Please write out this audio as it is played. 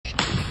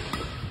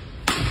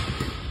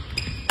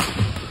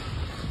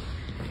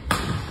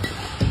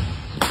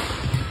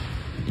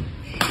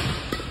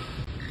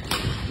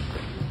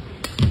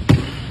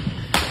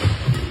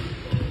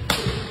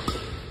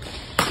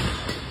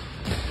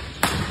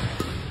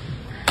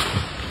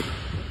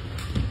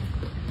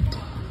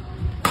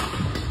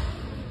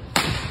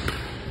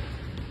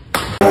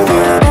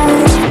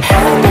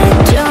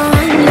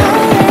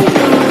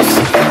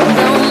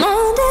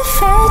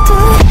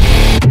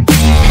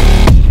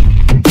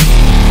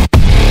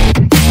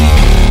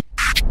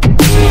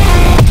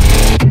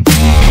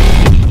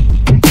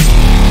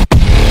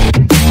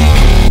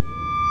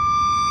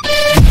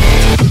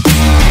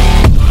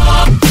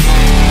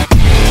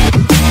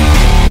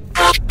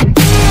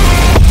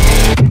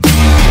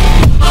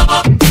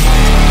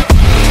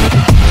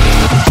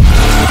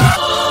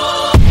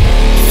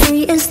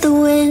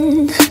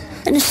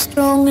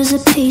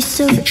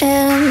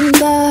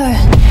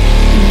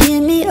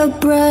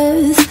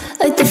breath,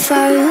 like the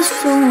fire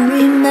soon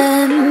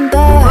remember.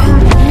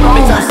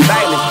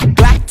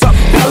 Black top,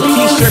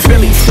 t-shirt,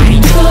 Billy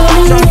Jean.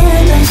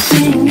 I'm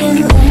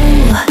singing, ooh.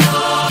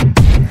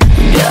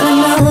 Gotta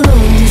know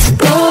this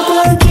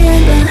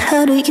propaganda.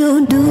 How do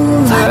you do?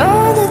 For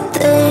all the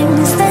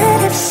things that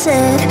I've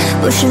said,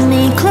 pushing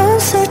me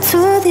closer to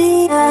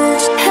the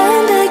edge.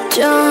 Hand like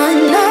John,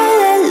 I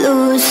let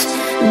loose.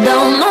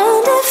 Don't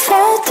mind if I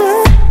do.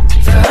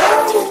 For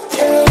all the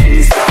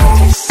things that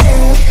I've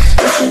said,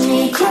 pushing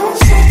me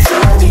closer to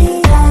the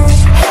edge.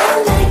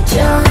 Hand like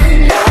John,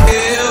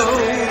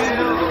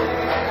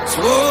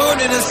 swoon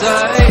in the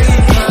side,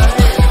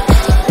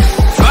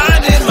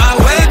 finding my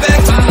way back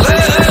to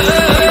love.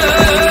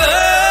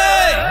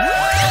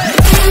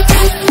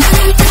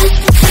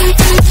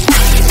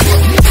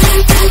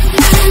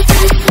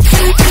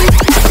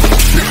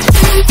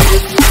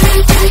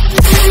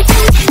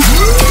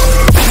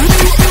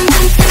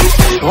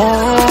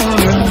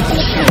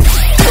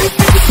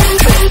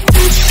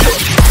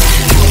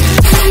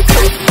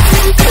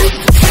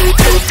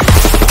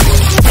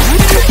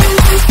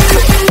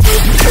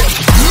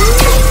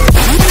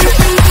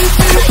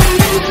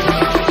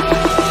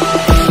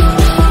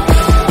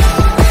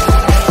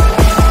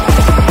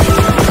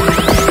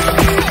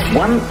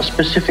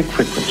 Specific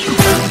frequency.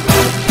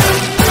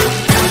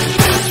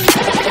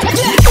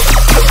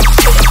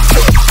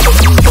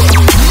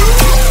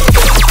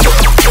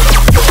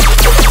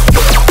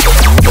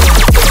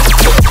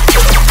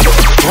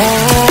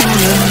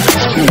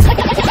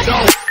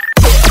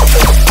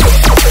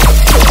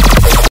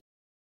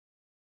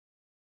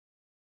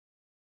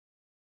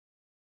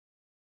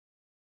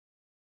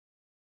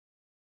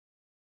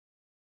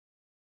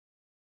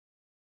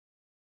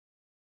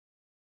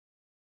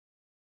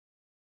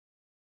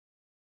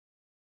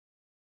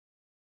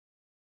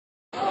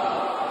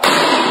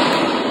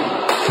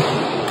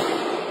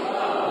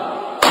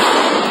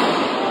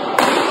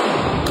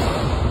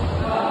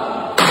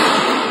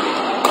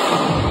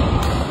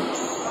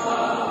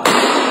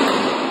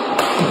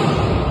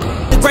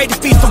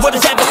 Greatest beast the world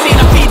has ever seen.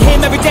 I feed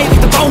him every day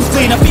like the bones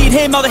clean. I feed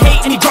him all the hate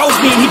and he grows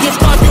me. And he gets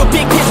cause real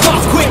big, pissed off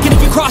quick. And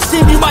if you cross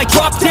him, you might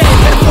drop dead.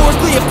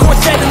 Metaphorically, of course,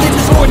 settling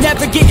this war.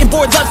 Never getting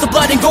bored, loves the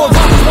blood and gore.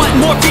 Always wanting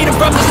more freedom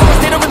from the source.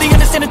 They don't really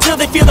understand until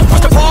they feel the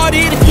force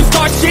departed. If you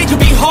start shit, you'll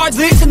be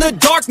heartless in the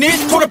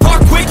darkness. Torn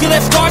apart quick, you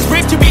left scars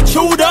ripped. You'll be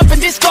chewed up and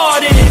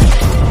discarded.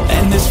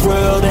 And this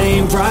world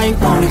ain't right,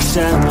 won't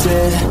accept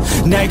it.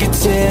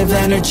 Negative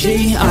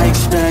energy, I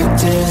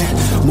expect it.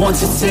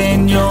 Once it's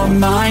in your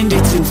mind,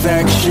 it's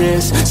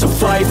infectious. So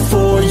fight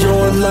for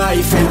your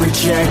life and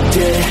reject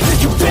it.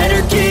 You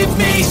better give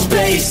me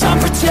space, I'm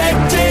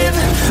protective.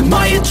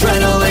 My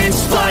adrenaline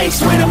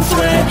spikes when I'm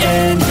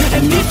threatened.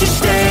 And if you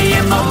stay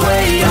in my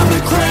way, I'm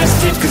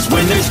aggressive. Cause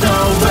when there's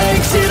no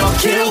exit, I'll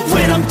kill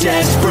when I'm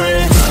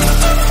desperate.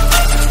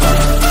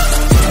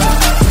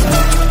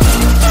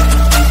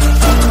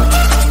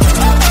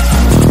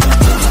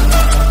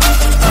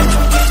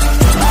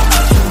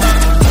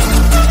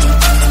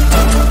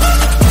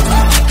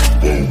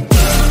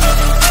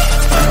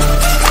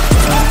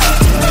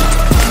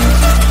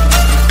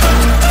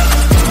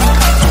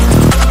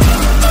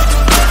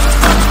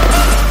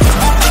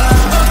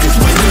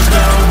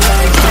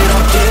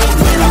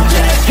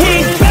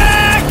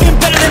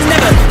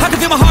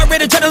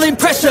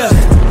 Pressure,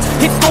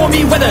 it's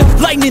stormy weather,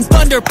 lightning,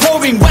 thunder,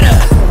 pouring weather.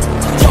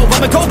 Yo,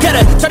 I'm a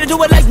go-getter, try to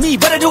do it like me,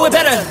 but I do it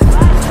better.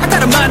 I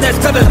got a mind that's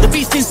clever, the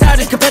beast inside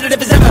is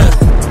competitive as ever.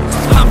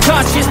 I'm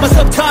conscious, my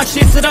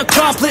subconscious, an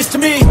accomplice to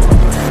me.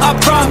 I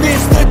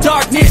promise the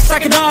darkness, I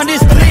can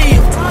honest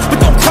believe. But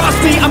don't cross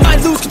me, I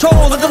might lose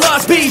control of the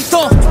lost beast.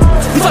 So,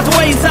 he's locked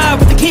away inside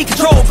with the key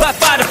control by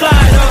fight or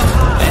flight.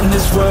 And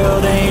this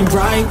world ain't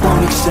right,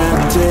 won't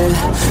accept it.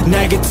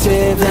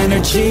 Negative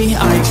energy,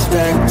 I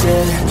expect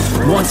it.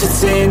 Once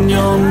it's in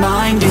your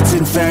mind, it's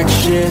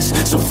infectious.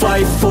 So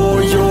fight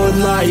for your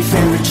life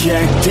and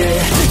reject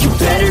it. You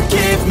better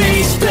give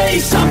me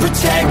space, I'm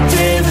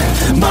protective.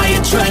 My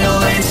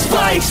adrenaline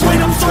spikes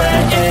when I'm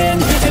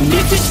threatened. And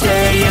if you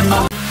stay in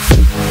my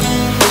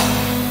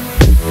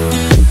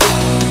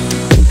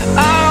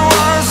I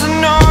was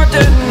an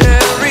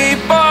ordinary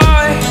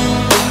boy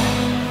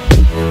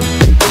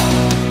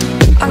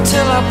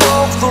until I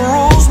broke the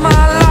rules, my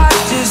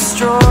life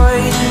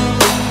destroyed.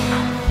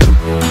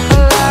 A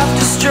life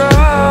destroyed.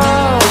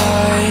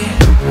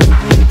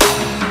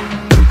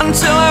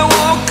 Until I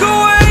walk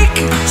awake,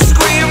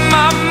 scream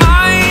my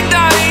mind,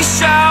 I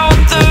shout,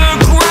 the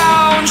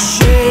ground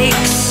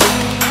shakes.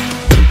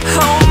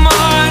 How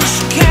much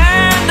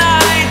can I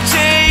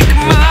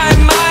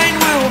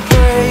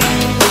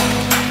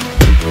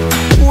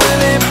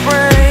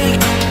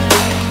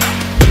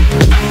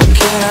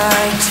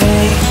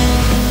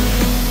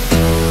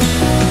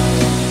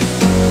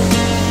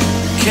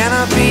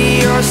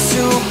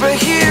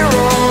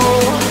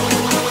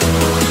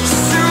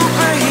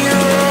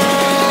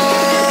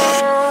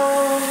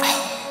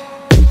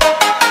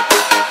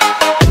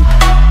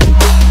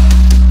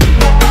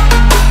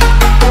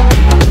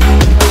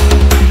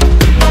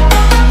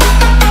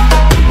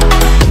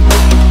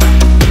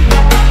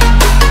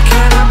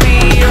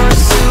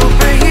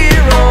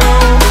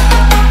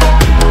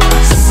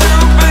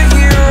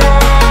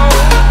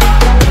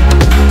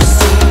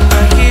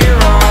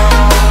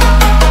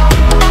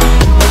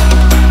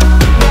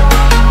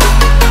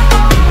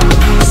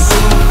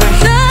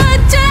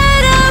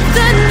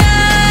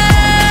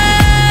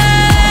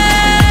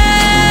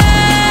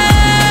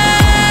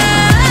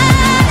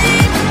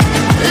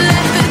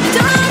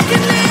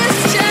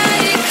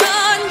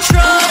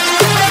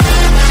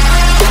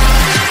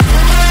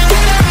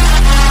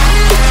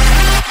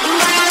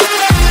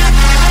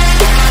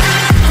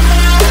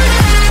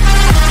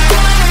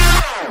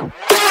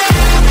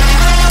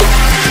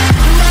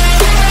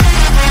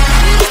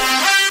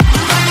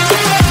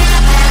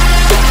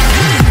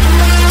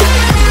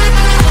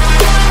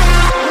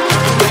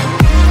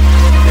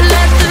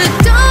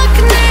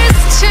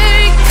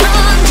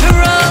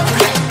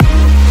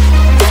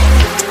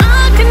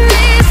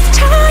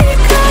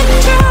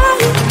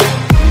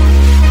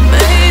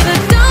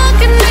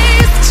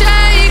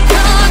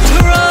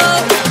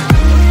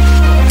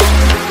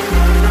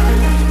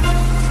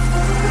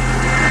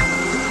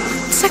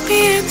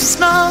me in the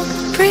smoke,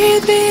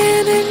 breathe me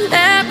in and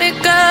let me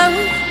go.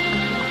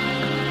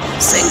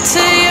 Sing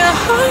to your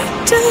heart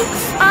to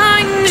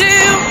find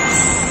you.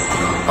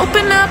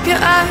 Open up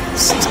your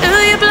eyes till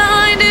you're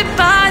blinded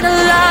by the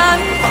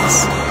lights,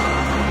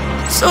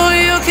 so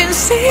you can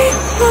see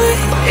what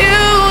you